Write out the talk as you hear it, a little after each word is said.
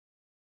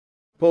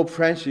Pope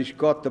Francis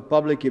caught the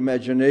public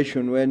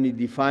imagination when he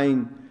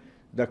defined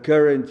the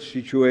current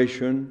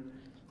situation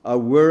a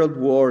World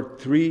War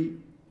III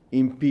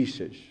in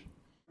pieces.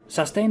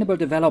 Sustainable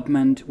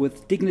development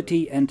with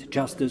dignity and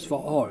justice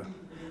for all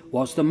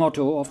was the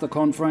motto of the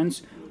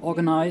conference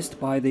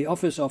organized by the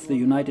Office of the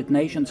United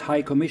Nations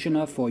High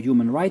Commissioner for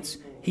Human Rights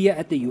here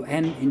at the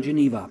UN in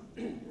Geneva.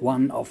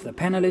 One of the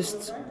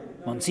panelists,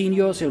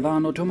 Monsignor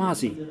Silvano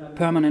Tomasi,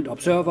 permanent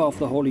observer of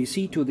the Holy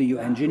See to the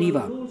UN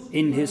Geneva.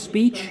 In his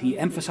speech, he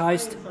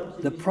emphasized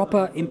the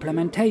proper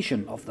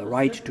implementation of the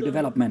right to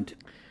development.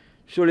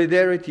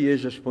 Solidarity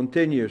is a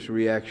spontaneous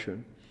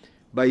reaction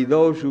by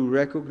those who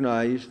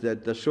recognize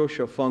that the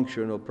social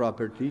function of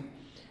property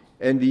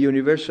and the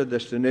universal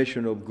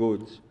destination of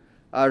goods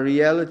are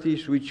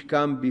realities which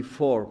come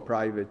before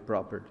private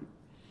property.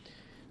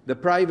 The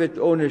private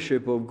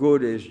ownership of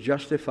goods is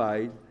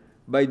justified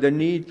by the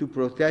need to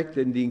protect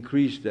and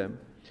increase them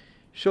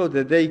so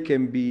that they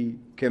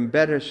can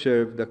better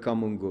serve the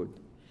common good.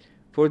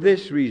 For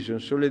this reason,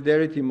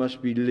 solidarity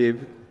must be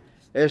lived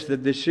as the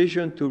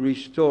decision to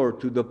restore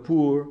to the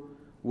poor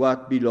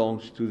what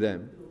belongs to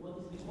them.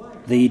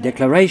 The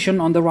Declaration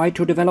on the Right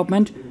to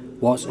Development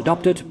was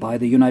adopted by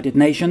the United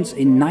Nations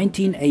in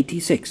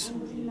 1986.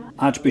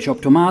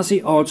 Archbishop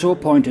Tomasi also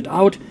pointed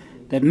out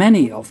that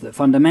many of the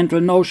fundamental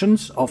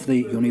notions of the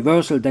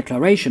Universal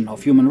Declaration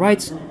of Human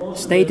Rights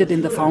stated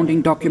in the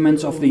founding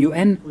documents of the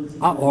UN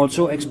are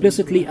also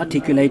explicitly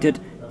articulated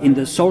in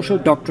the Social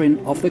Doctrine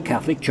of the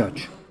Catholic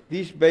Church.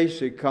 These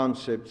basic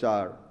concepts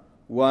are: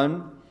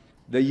 1.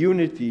 The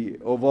unity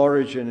of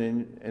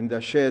origin and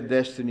the shared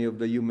destiny of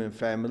the human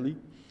family.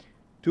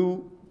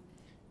 2.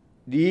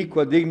 The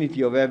equal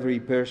dignity of every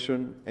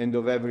person and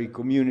of every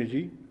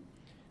community.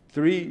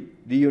 3.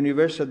 The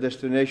universal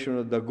destination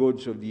of the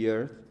goods of the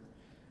earth.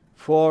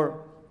 4.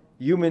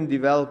 Human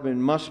development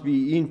must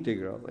be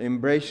integral,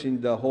 embracing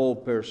the whole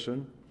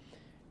person.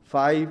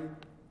 5.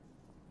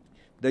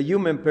 The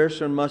human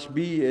person must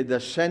be at the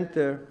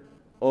center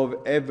of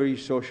every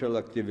social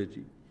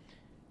activity.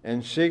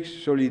 And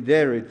 6.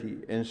 Solidarity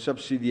and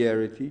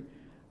subsidiarity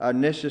are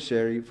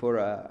necessary for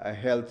a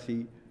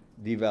healthy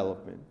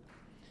development.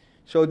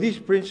 So these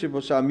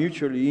principles are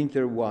mutually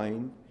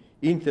intertwined,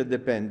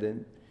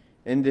 interdependent,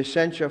 and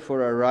essential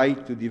for a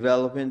right to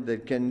development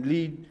that can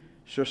lead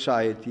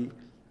society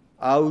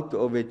out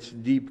of its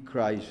deep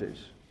crisis.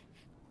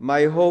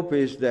 My hope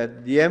is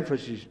that the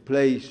emphasis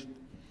placed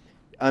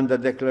on the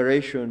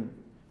Declaration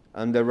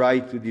on the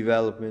Right to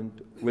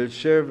Development will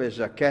serve as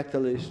a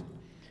catalyst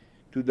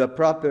to the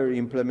proper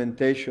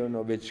implementation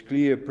of its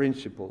clear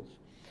principles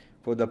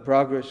for the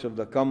progress of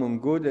the common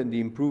good and the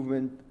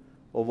improvement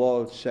of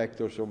all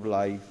sectors of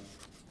life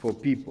for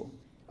people.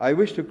 I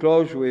wish to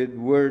close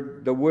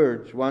with the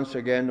words once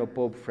again of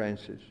Pope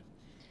Francis.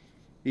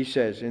 He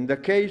says, in the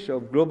case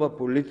of global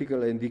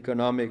political and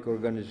economic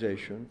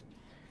organization,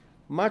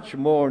 much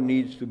more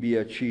needs to be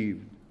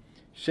achieved,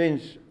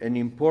 since an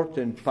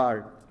important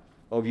part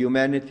of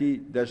humanity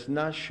does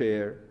not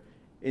share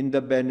in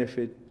the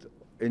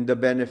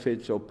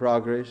benefits of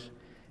progress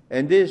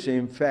and is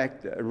in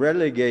fact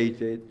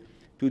relegated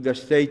to the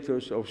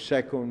status of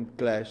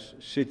second-class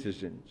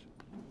citizens.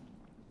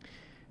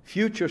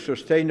 Future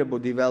sustainable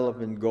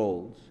development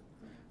goals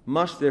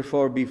must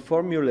therefore be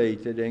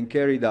formulated and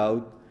carried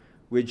out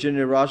with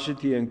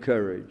generosity and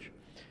courage,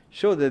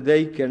 so that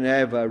they can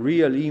have a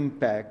real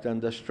impact on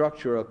the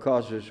structural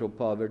causes of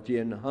poverty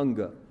and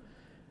hunger,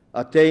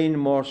 attain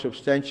more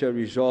substantial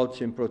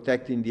results in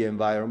protecting the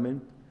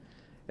environment,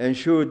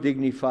 ensure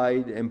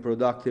dignified and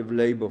productive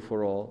labor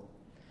for all,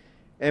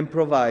 and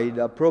provide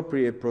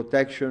appropriate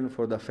protection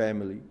for the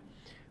family,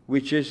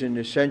 which is an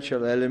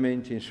essential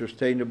element in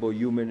sustainable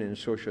human and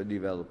social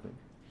development.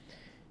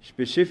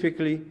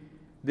 Specifically,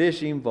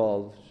 this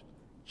involves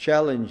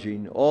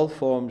challenging all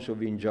forms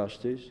of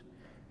injustice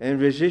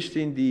and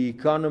resisting the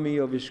economy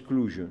of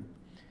exclusion,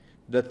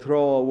 the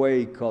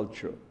throwaway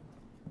culture,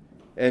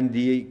 and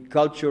the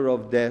culture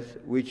of death,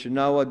 which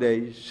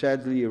nowadays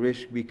sadly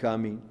risks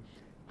becoming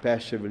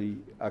passively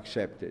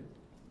accepted.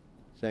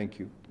 Thank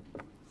you.